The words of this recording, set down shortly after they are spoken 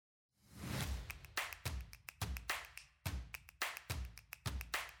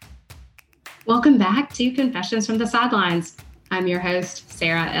Welcome back to Confessions from the Sidelines. I'm your host,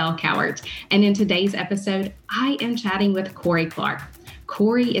 Sarah L. Cowart, and in today's episode, I am chatting with Corey Clark.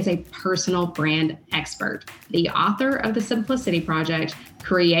 Corey is a personal brand expert, the author of The Simplicity Project,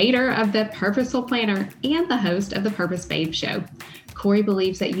 creator of the Purposeful Planner, and the host of the Purpose Babe Show. Corey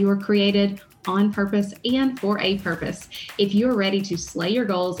believes that you were created on purpose and for a purpose. If you're ready to slay your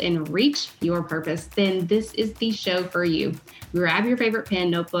goals and reach your purpose, then this is the show for you. Grab your favorite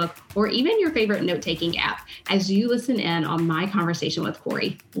pen, notebook, or even your favorite note-taking app as you listen in on my conversation with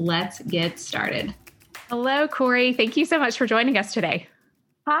Corey. Let's get started. Hello, Corey. Thank you so much for joining us today.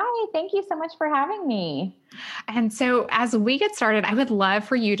 Hi, thank you so much for having me. And so as we get started, I would love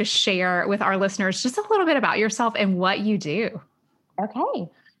for you to share with our listeners just a little bit about yourself and what you do. Okay.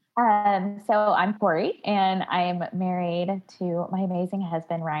 So I'm Corey and I'm married to my amazing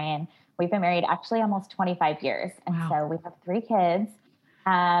husband, Ryan. We've been married actually almost 25 years. And So we have 3 kids.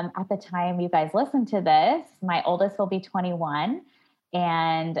 At the time you guys listen to this, my oldest will be 21.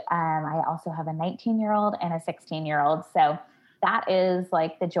 And I also have a 19-year-old and a 16-year-old. So that is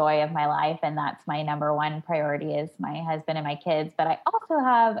like the joy of my life. And that's my number one priority is my husband and my kids. But I also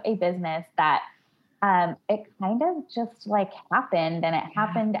have a business that it kind of just like happened, and it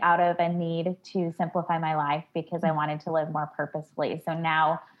happened out of a need to simplify my life because I wanted to live more purposefully. So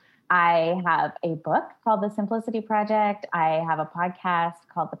now I have a book called The Simplicity Project. I have a podcast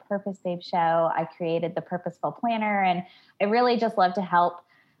called The Purpose Babe Show. I created the Purposeful Planner, and I really just love to help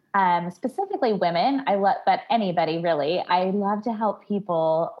specifically women. But anybody really. I love to help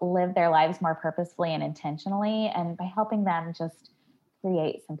people live their lives more purposefully and intentionally, and by helping them just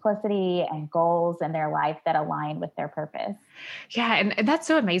create simplicity and goals in their life that align with their purpose. Yeah. And that's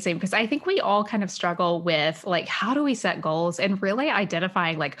so amazing because I think we all kind of struggle with like, how do we set goals and really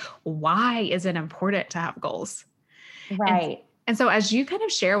identifying like, why is it important to have goals? Right. And so as you kind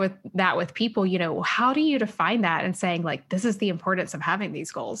of share with people, how do you define that and saying like, this is the importance of having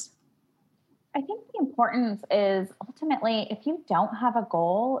these goals? I think the importance is ultimately, if you don't have a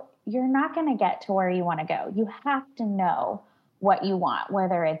goal, you're not going to get to where you want to go. You have to know what you want,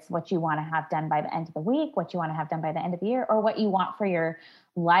 whether it's what you want to have done by the end of the week, what you want to have done by the end of the year, or what you want for your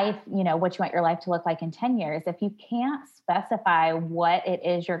life, what you want your life to look like in 10 years. If you can't specify what it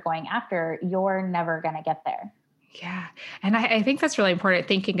is you're going after, you're never going to get there. Yeah. And I think that's really important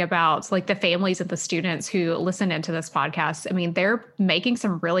thinking about like the families and the students who listen into this podcast. I mean, they're making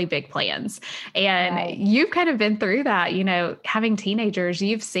some really big plans and You've kind of been through that, having teenagers,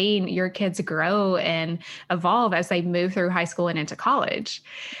 you've seen your kids grow and evolve as they move through high school and into college.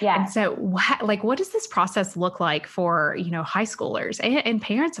 Yeah. And so what does this process look like for, high schoolers and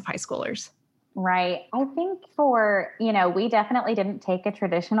parents of high schoolers? Right. I think we definitely didn't take a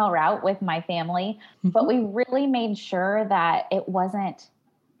traditional route with my family, but we really made sure that it wasn't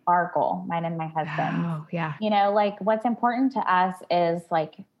our goal, mine and my husband. Oh, yeah. Like what's important to us is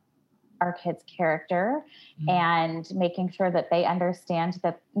like our kids' character and making sure that they understand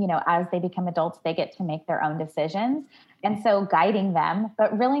that, as they become adults, they get to make their own decisions. And so guiding them,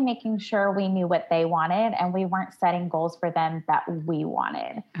 but really making sure we knew what they wanted and we weren't setting goals for them that we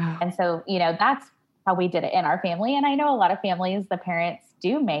wanted. Oh. And so, that's how we did it in our family. And I know a lot of families, the parents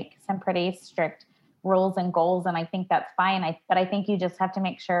do make some pretty strict rules and goals. And I think that's fine. But I think you just have to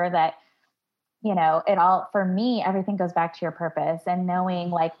make sure that, for me, everything goes back to your purpose and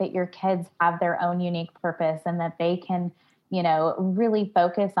knowing like that your kids have their own unique purpose and that they can, really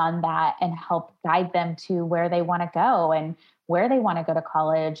focus on that and help guide them to where they want to go and where they want to go to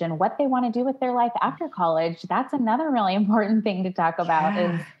college and what they want to do with their life after college. That's another really important thing to talk about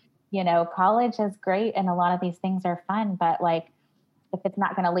is, college is great and a lot of these things are fun, but like if it's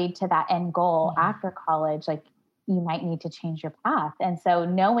not going to lead to that end goal after college, like you might need to change your path. And so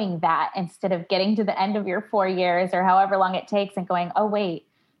knowing that instead of getting to the end of your 4 years or however long it takes and going, oh, wait,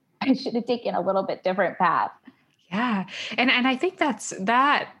 I should have taken a little bit different path. Yeah. And I think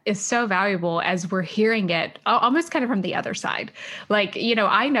that is so valuable as we're hearing it almost kind of from the other side. Like,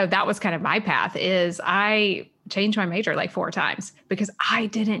 I know that was kind of my path is I changed my major like 4 times because I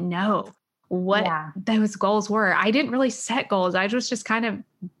didn't know what those goals were. I didn't really set goals. I was just kind of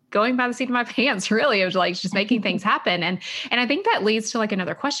going by the seat of my pants, really. It was like just making things happen. And I think that leads to like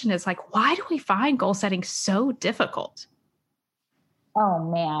another question is like, why do we find goal setting so difficult? Oh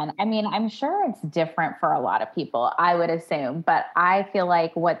man. I mean, I'm sure it's different for a lot of people, I would assume, but I feel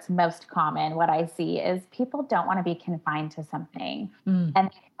like what's most common, what I see is people don't want to be confined to something. And they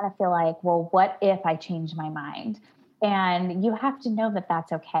kind of feel like, well, what if I change my mind? And you have to know that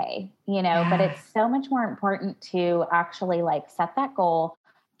that's okay, but it's so much more important to actually like set that goal,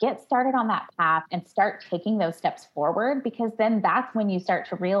 get started on that path and start taking those steps forward, because then that's when you start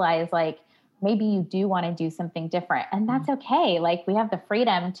to realize like, maybe you do want to do something different, and that's okay. Like, we have the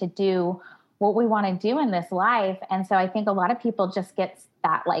freedom to do what we want to do in this life. And so I think a lot of people just get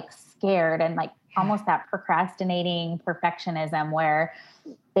that like scared and like almost that procrastinating perfectionism where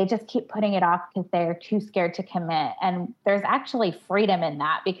they just keep putting it off because they're too scared to commit. And there's actually freedom in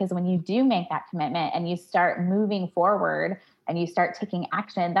that, because when you do make that commitment and you start moving forward and you start taking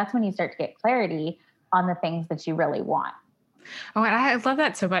action, that's when you start to get clarity on the things that you really want. Oh, and I love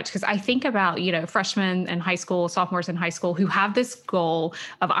that so much because I think about, freshmen in high school, sophomores in high school who have this goal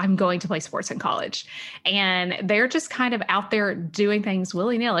of I'm going to play sports in college. And they're just kind of out there doing things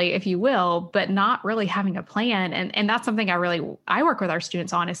willy-nilly, if you will, but not really having a plan. And that's something I work with our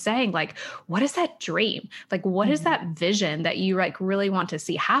students on, is saying like, what is that dream? Like, what is that vision that you like really want to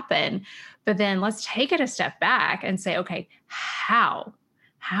see happen? But then let's take it a step back and say, okay, how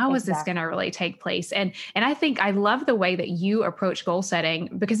is this going to really take place? And I think I love the way that you approach goal setting,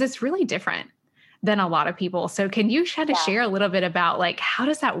 because it's really different than a lot of people. So can you kind of share a little bit about like, how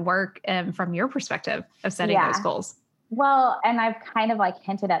does that work from your perspective of setting those goals? Well, and I've kind of like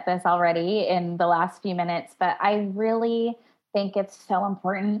hinted at this already in the last few minutes, but I really think it's so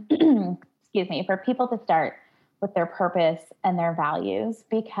important, excuse me, for people to start with their purpose and their values,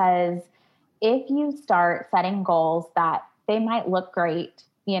 because if you start setting goals that they might look great,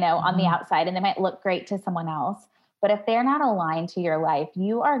 on the outside, and they might look great to someone else, but if they're not aligned to your life,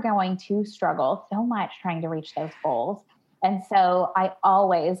 you are going to struggle so much trying to reach those goals. And so I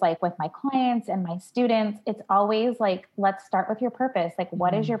always, like with my clients and my students, it's always like, let's start with your purpose. Like,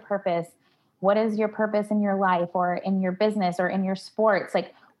 what is your purpose? What is your purpose in your life or in your business or in your sports?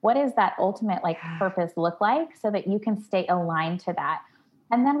 Like, what is that ultimate like purpose look like, so that you can stay aligned to that?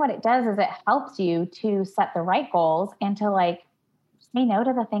 And then what it does is it helps you to set the right goals and to like say no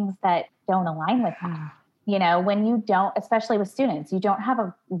to the things that don't align with that. When you don't, especially with students, you don't have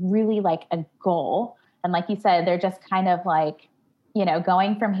a really like a goal. And like you said, they're just kind of like,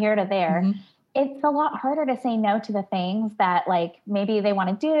 going from here to there. It's a lot harder to say no to the things that like maybe they want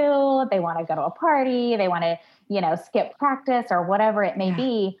to do. They want to go to a party. They want to, skip practice or whatever it may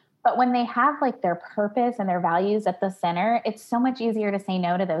be. But when they have like their purpose and their values at the center, it's so much easier to say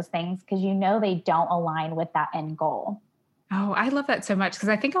no to those things, because they don't align with that end goal. Oh, I love that so much, because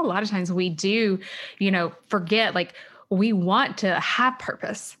I think a lot of times we do, forget, like, we want to have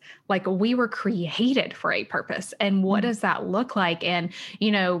purpose. Like, we were created for a purpose. And what does that look like? And,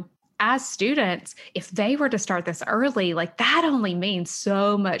 as students, if they were to start this early, like that only means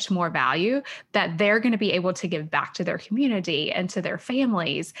so much more value that they're going to be able to give back to their community and to their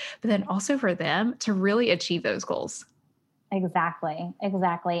families, but then also for them to really achieve those goals. Exactly.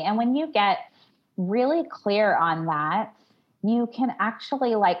 And when you get really clear on that, you can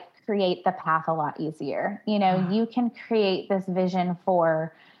actually like create the path a lot easier. You can create this vision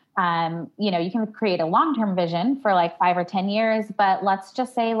for, you can create a long-term vision for like 5 or 10 years, but let's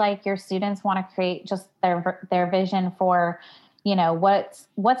just say like your students want to create just their vision for,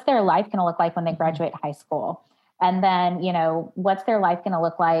 what's their life going to look like when they graduate high school. And then, what's their life going to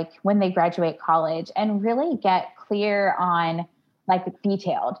look like when they graduate college, and really get clear on like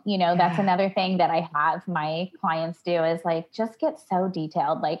detailed, that's another thing that I have my clients do, is like, just get so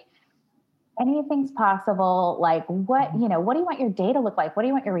detailed, like anything's possible. Like what do you want your day to look like? What do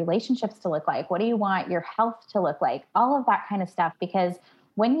you want your relationships to look like? What do you want your health to look like? All of that kind of stuff. Because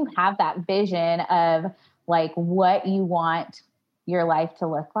when you have that vision of like what you want your life to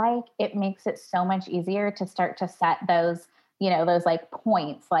look like, it makes it so much easier to start to set those, those like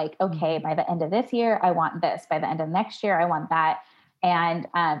points, like, okay, by the end of this year, I want this. By the end of next year, I want that. And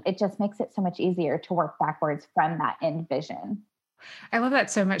it just makes it so much easier to work backwards from that end vision. I love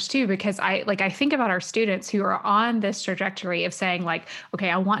that so much too, because I think about our students who are on this trajectory of saying like, okay,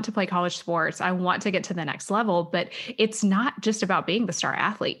 I want to play college sports. I want to get to the next level, but it's not just about being the star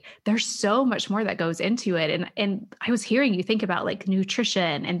athlete. There's so much more that goes into it. And I was hearing you think about like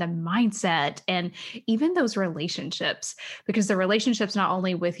nutrition and the mindset and even those relationships, because the relationships, not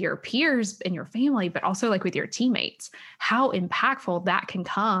only with your peers and your family, but also like with your teammates, how impactful that can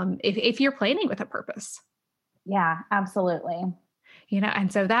come if you're planning with a purpose. Yeah, absolutely.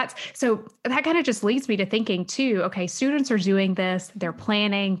 And so that kind of just leads me to thinking too, okay, students are doing this, they're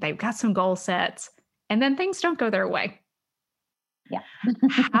planning, they've got some goal sets, and then things don't go their way. Yeah.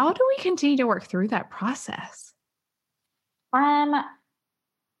 How do we continue to work through that process?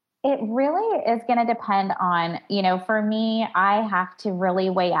 It really is going to depend on, for me, I have to really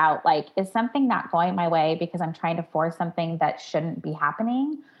weigh out, like, is something not going my way because I'm trying to force something that shouldn't be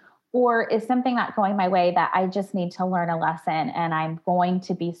happening? Or is something not going my way that I just need to learn a lesson and I'm going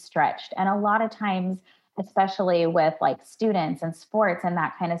to be stretched? And a lot of times, especially with like students and sports and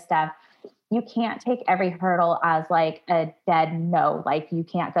that kind of stuff, you can't take every hurdle as like a dead no, like you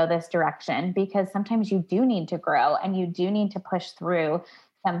can't go this direction, because sometimes you do need to grow and you do need to push through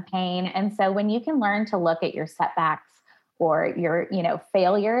some pain. And so when you can learn to look at your setbacks or your,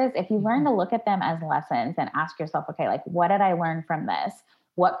 failures, if you learn to look at them as lessons and ask yourself, okay, like what did I learn from this?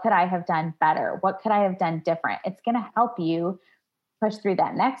 What could I have done better? What could I have done different? It's going to help you push through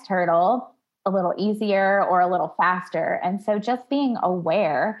that next hurdle a little easier or a little faster. And so just being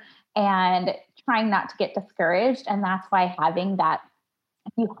aware and trying not to get discouraged. And that's why having that,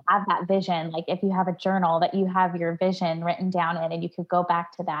 if you have that vision, like if you have a journal that you have your vision written down in, and you could go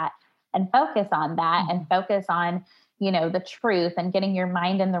back to that and focus on that and focus on, the truth and getting your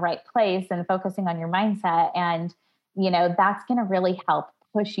mind in the right place and focusing on your mindset. And, that's going to really help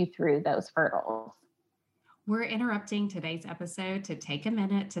push you through those hurdles. We're interrupting today's episode to take a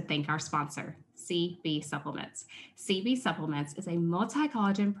minute to thank our sponsor, CB Supplements. CB Supplements is a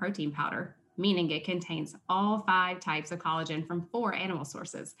multi-collagen protein powder, meaning it contains all 5 types of collagen from 4 animal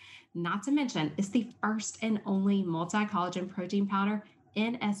sources. Not to mention, it's the first and only multi-collagen protein powder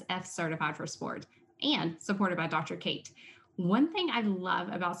NSF certified for sport and supported by Dr. Kate. One thing I love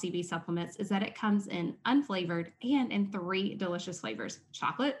about CB Supplements is that it comes in unflavored and in 3 delicious flavors: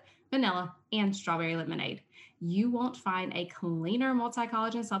 chocolate, vanilla, and strawberry lemonade. You won't find a cleaner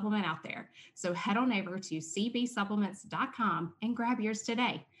multi-collagen supplement out there. So head on over to cbsupplements.com and grab yours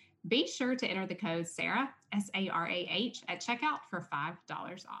today. Be sure to enter the code Sarah, SARAH, at checkout for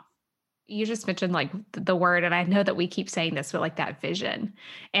 $5 off. You just mentioned like the word, and I know that we keep saying this, but like that vision.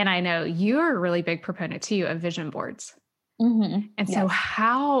 And I know you're a really big proponent too of vision boards. Mm-hmm. And so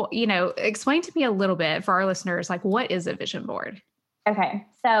how, explain to me a little bit for our listeners, like what is a vision board? Okay.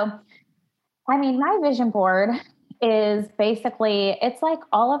 So, my vision board is basically, it's like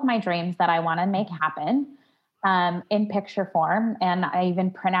all of my dreams that I want to make happen in picture form. And I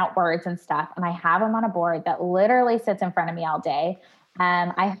even print out words and stuff, and I have them on a board that literally sits in front of me all day.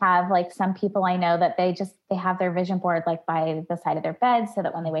 I have like some people I know that they have their vision board like by the side of their bed, so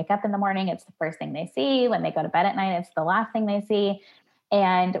that when they wake up in the morning, it's the first thing they see. When they go to bed at night, it's the last thing they see.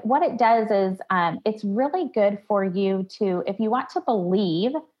 And what it does is it's really good for you to, if you want to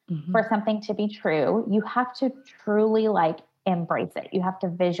believe for something to be true, you have to truly like embrace it. You have to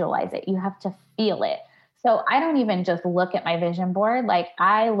visualize it. You have to feel it. So I don't even just look at my vision board. Like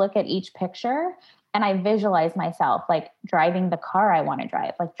I look at each picture and I visualize myself like driving the car I want to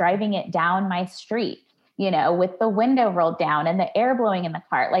drive, like driving it down my street, with the window rolled down and the air blowing in the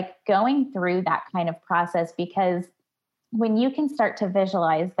car, like going through that kind of process. Because when you can start to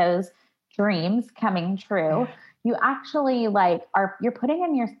visualize those dreams coming true, you actually you're putting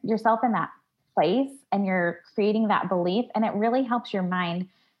in yourself in that place and you're creating that belief. And it really helps your mind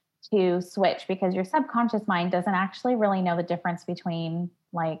to switch, because your subconscious mind doesn't actually really know the difference between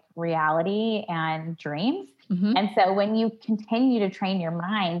like reality and dreams. And so when you continue to train your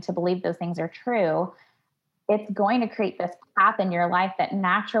mind to believe those things are true, it's going to create this path in your life that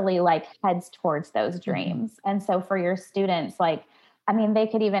naturally like heads towards those dreams. And so for your students, they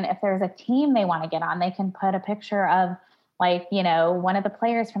could even, if there's a team they want to get on, they can put a picture of one of the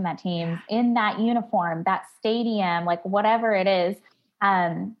players from that team in that uniform, that stadium, like whatever it is.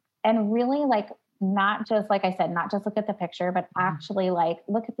 And really not just, like I said, not just look at the picture, but actually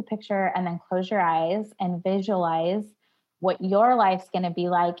look at the picture and then close your eyes and visualize what your life's going to be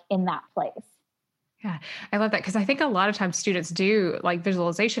like in that place. Yeah, I love that, because I think a lot of times students do like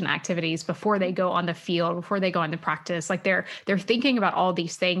visualization activities before they go on the field, before they go into practice. Like they're thinking about all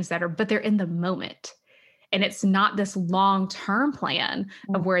these things but they're in the moment. And it's not this long-term plan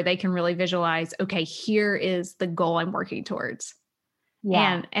of where they can really visualize, okay, here is the goal I'm working towards.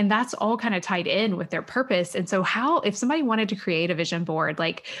 Yeah. And that's all kind of tied in with their purpose. And so if somebody wanted to create a vision board,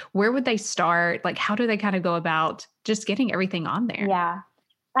 like where would they start? Like, how do they kind of go about just getting everything on there? Yeah.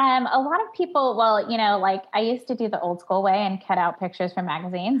 A lot of people, I used to do the old school way and cut out pictures from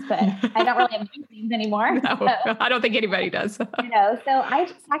magazines, but I don't really have magazines anymore. No, so, I don't think anybody does. So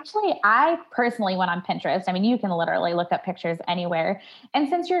I personally went on Pinterest. You can literally look up pictures anywhere. And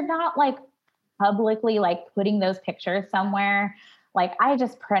since you're not publicly putting those pictures somewhere, I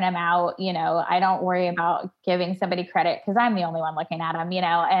just print them out, I don't worry about giving somebody credit because I'm the only one looking at them,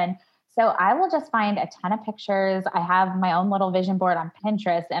 and so I will just find a ton of pictures. I have my own little vision board on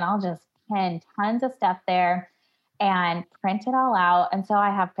Pinterest, and I'll just pin tons of stuff there and print it all out. And so I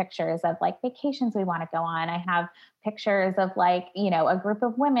have pictures of vacations we want to go on. I have pictures of a group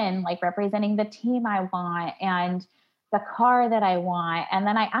of women representing the team I want and the car that I want. And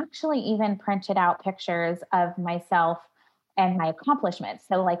then I actually even printed out pictures of myself and my accomplishments.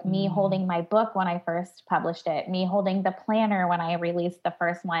 So me holding my book when I first published it, me holding the planner when I released the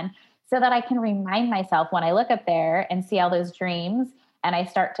first one. so that I can remind myself when I look up there and see all those dreams and I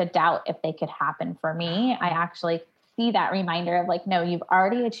start to doubt if they could happen for me, I actually see that reminder of like, no, you've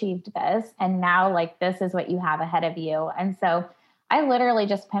already achieved this. And now like, this is what you have ahead of you. And so I literally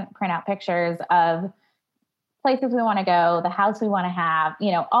just print out pictures of places we want to go, the house we want to have,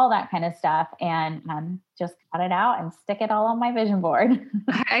 all that kind of stuff. And just cut it out and stick it all on my vision board.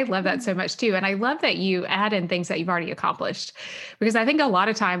 I love that so much too. And I love that you add in things that you've already accomplished, because I think a lot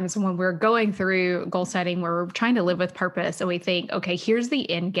of times when we're going through goal setting, where we're trying to live with purpose and we think, okay, here's the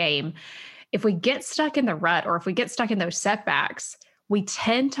end game. If we get stuck in the rut, or if we get stuck in those setbacks, we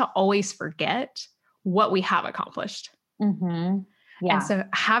tend to always forget what we have accomplished. Mm-hmm. Yeah. And so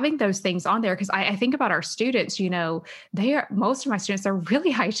having those things on there, because I think about our students, most of my students are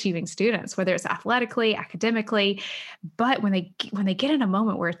really high achieving students, whether it's athletically, academically, but when they get in a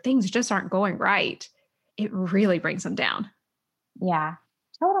moment where things just aren't going right, it really brings them down. Yeah,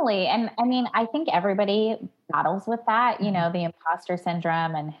 totally. And I mean, I think everybody battles with that, the imposter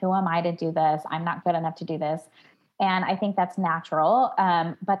syndrome and who am I to do this? I'm not good enough to do this. And I think that's natural.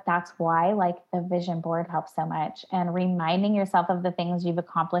 But that's why like the vision board helps so much, and reminding yourself of the things you've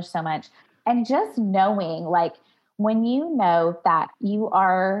accomplished so much, and just knowing like when you know that you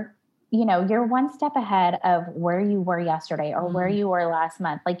are, you're one step ahead of where you were yesterday or where you were last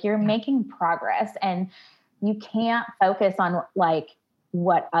month, like you're making progress, and you can't focus on like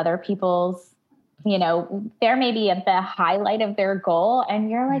what other people's, they're maybe at the highlight of their goal and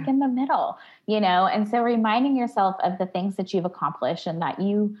you're like in the middle, and so reminding yourself of the things that you've accomplished and that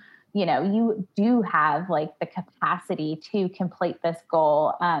you do have like the capacity to complete this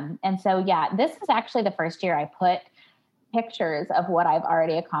goal. And so, yeah, this is actually the first year I put pictures of what I've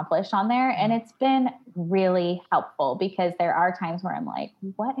already accomplished on there. And it's been really helpful, because there are times where I'm like,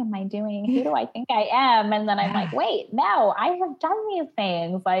 what am I doing? Who do I think I am? And then I'm like, wait, no, I have done these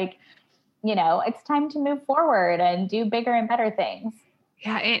things. Like, it's time to move forward and do bigger and better things.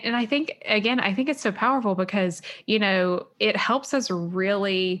 Yeah. And I think it's so powerful because, it helps us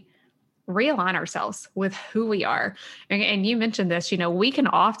really realign ourselves with who we are. And you mentioned this, we can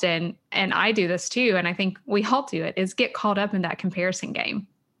often, and I do this too, and I think we all do it, is get caught up in that comparison game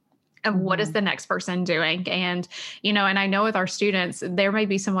of what is the next person doing. And, and I know with our students, there may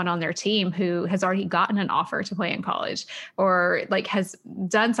be someone on their team who has already gotten an offer to play in college, or like has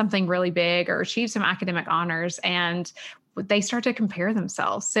done something really big or achieved some academic honors, and they start to compare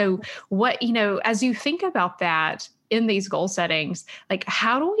themselves. So what, as you think about that in these goal settings, like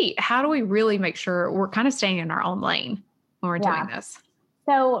how do we really make sure we're kind of staying in our own lane when we're doing this?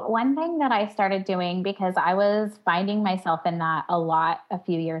 So one thing that I started doing, because I was finding myself in that a lot a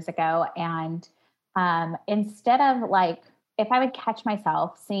few years ago, and instead of like, if I would catch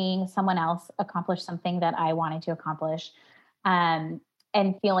myself seeing someone else accomplish something that I wanted to accomplish,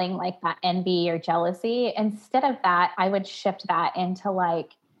 and feeling like that envy or jealousy, instead of that, I would shift that into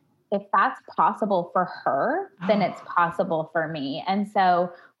like, if that's possible for her, then it's possible for me. And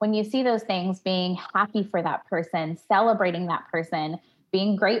so when you see those things, being happy for that person, celebrating that person,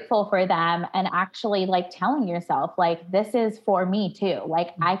 being grateful for them, and actually like telling yourself, like, this is for me too.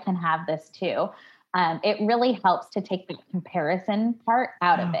 Like I can have this too. It really helps to take the comparison part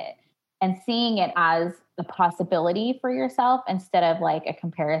out of it and seeing it as a possibility for yourself instead of like a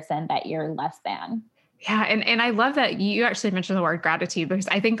comparison that you're less than. Yeah. And I love that you actually mentioned the word gratitude, because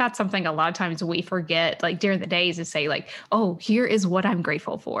I think that's something a lot of times we forget, like during the days, to say like, oh, here is what I'm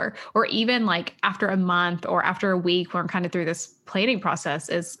grateful for. Or even like after a month or after a week, when I'm kind of through this planning process,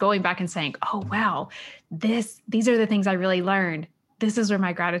 is going back and saying, oh, wow, these are the things I really learned. This is where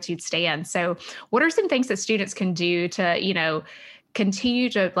my gratitude stands. So what are some things that students can do to, continue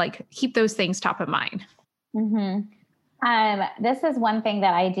to like keep those things top of mind? Mm-hmm. This is one thing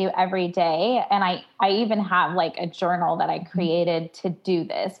that I do every day. And I even have like a journal that I created to do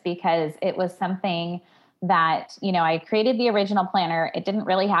this, because it was something that, I created the original planner. It didn't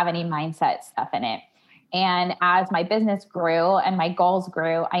really have any mindset stuff in it. And as my business grew and my goals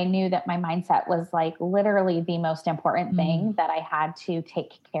grew, I knew that my mindset was like literally the most important thing that I had to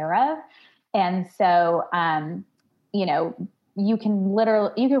take care of. And so, you can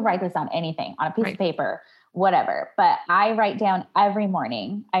write this on anything, on a piece of paper, whatever. But I write down every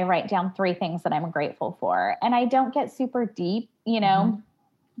morning, I write down 3 things that I'm grateful for. And I don't get super deep,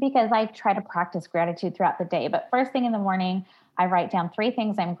 because I try to practice gratitude throughout the day. But first thing in the morning, I write down 3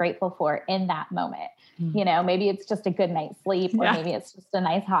 things I'm grateful for in that moment. Maybe it's just a good night's sleep, or maybe it's just a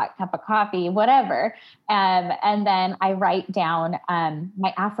nice hot cup of coffee, whatever. And then I write down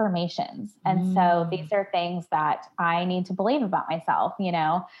my affirmations. And so these are things that I need to believe about myself,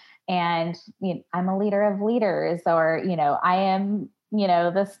 and I'm a leader of leaders, or, I am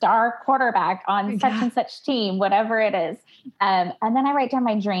the star quarterback on such and such team, whatever it is. And then I write down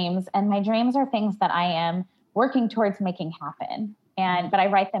my dreams, and my dreams are things that I am working towards making happen. But I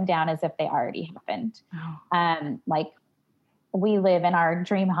write them down as if they already happened. Like we live in our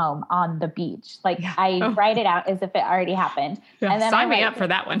dream home on the beach. Like I write it out as if it already happened. Yeah, and then sign me up for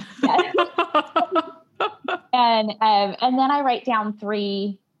that one. And then I write down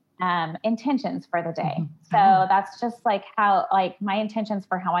 3 intentions for the day. So that's just like how, like my intentions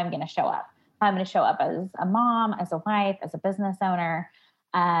for how I'm going to show up. I'm going to show up as a mom, as a wife, as a business owner.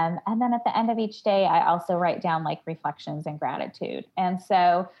 And then at the end of each day, I also write down like reflections and gratitude. And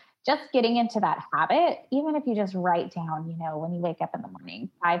so just getting into that habit, even if you just write down, when you wake up in the morning,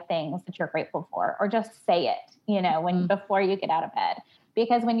 5 things that you're grateful for, or just say it, before you get out of bed.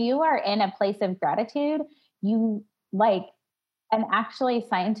 Because when you are in a place of gratitude, you and actually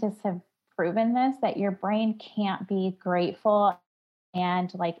scientists have proven this, that your brain can't be grateful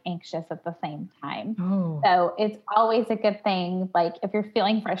and like anxious at the same time. So it's always a good thing. Like if you're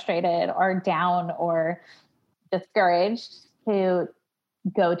feeling frustrated or down or discouraged, to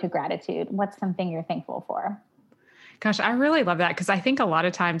go to gratitude. What's something you're thankful for? Gosh, I really love that, because I think a lot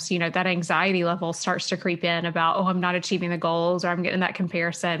of times, that anxiety level starts to creep in about, I'm not achieving the goals, or I'm getting that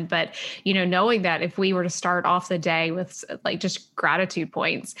comparison. But, knowing that if we were to start off the day with like just gratitude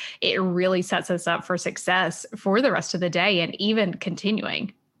points, it really sets us up for success for the rest of the day and even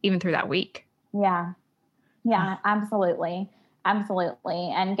continuing even through that week. Yeah, absolutely.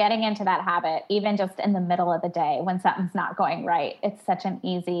 Absolutely. And getting into that habit, even just in the middle of the day when something's not going right, it's such an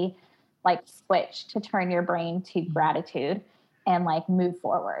easy switch to turn your brain to gratitude and move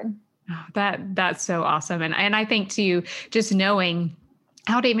forward. Oh, that's so awesome. And I think too, just knowing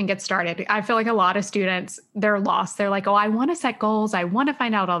how to even get started. I feel like a lot of students, they're lost. They're like, I want to set goals. I want to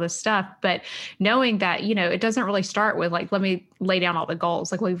find out all this stuff. But knowing that, it doesn't really start with let me lay down all the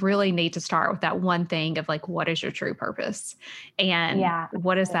goals. We really need to start with that one thing of what is your true purpose? And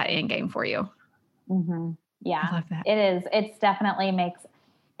what is that end game for you? Mm-hmm. Yeah, I love that. It is. It's definitely makes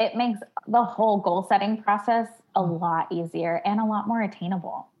the whole goal setting process a lot easier and a lot more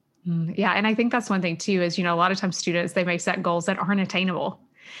attainable. Yeah. And I think that's one thing too, is, a lot of times students, they may set goals that aren't attainable,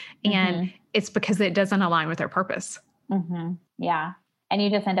 and it's because it doesn't align with their purpose. Yeah. And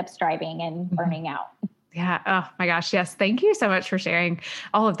you just end up striving and burning out. Yeah. Oh my gosh. Yes. Thank you so much for sharing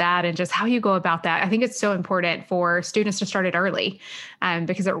all of that and just how you go about that. I think it's so important for students to start it early,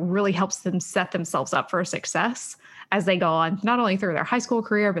 because it really helps them set themselves up for success as they go on, not only through their high school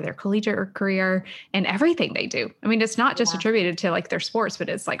career, but their collegiate career and everything they do. I mean, it's not just attributed to their sports, but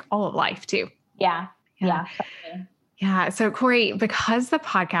it's all of life too. Yeah. Yeah. So Corey, because the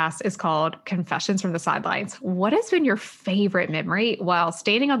podcast is called Confessions from the Sidelines, what has been your favorite memory while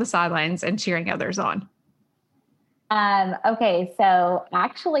standing on the sidelines and cheering others on? Okay. So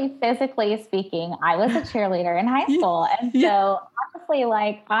actually, physically speaking, I was a cheerleader in high school. And so honestly,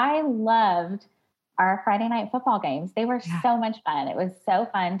 I loved our Friday night football games. They were so much fun. It was so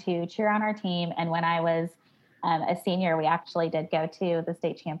fun to cheer on our team. And when I was a senior, we actually did go to the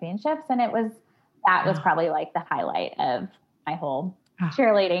state championships, and that was probably the highlight of my whole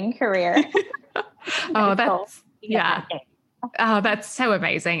cheerleading career. That's so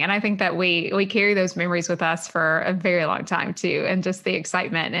amazing. And I think that we carry those memories with us for a very long time too. And just the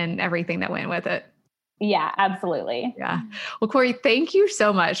excitement and everything that went with it. Yeah, absolutely. Yeah. Well, Corey, thank you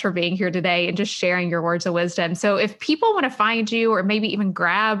so much for being here today and just sharing your words of wisdom. So if people want to find you or maybe even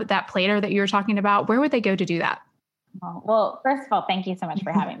grab that planner that you were talking about, where would they go to do that? Well, first of all, thank you so much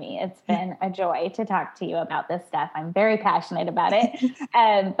for having me. It's been a joy to talk to you about this stuff. I'm very passionate about it.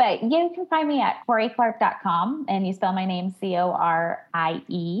 But you can find me at CorieClark.com, and you spell my name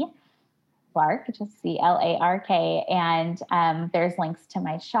Corie. Clark, just Clark. And there's links to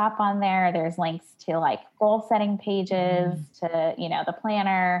my shop on there. There's links to goal setting pages, to, the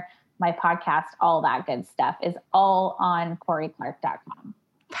planner, my podcast, all that good stuff is all on CorieClark.com.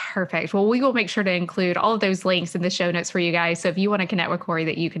 Perfect. Well, we will make sure to include all of those links in the show notes for you guys. So if you want to connect with Corey,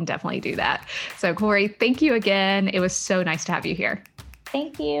 that you can definitely do that. So Corey, thank you again. It was so nice to have you here.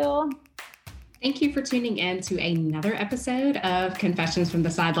 Thank you. Thank you for tuning in to another episode of Confessions from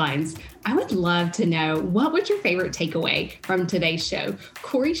the Sidelines. I would love to know, what was your favorite takeaway from today's show?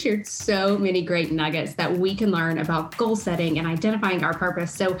 Corey shared so many great nuggets that we can learn about goal setting and identifying our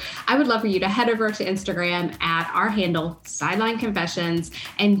purpose. So I would love for you to head over to Instagram at our handle, Sideline Confessions,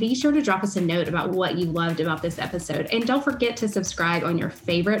 and be sure to drop us a note about what you loved about this episode. And don't forget to subscribe on your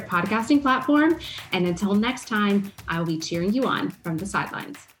favorite podcasting platform. And until next time, I will be cheering you on from the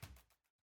sidelines.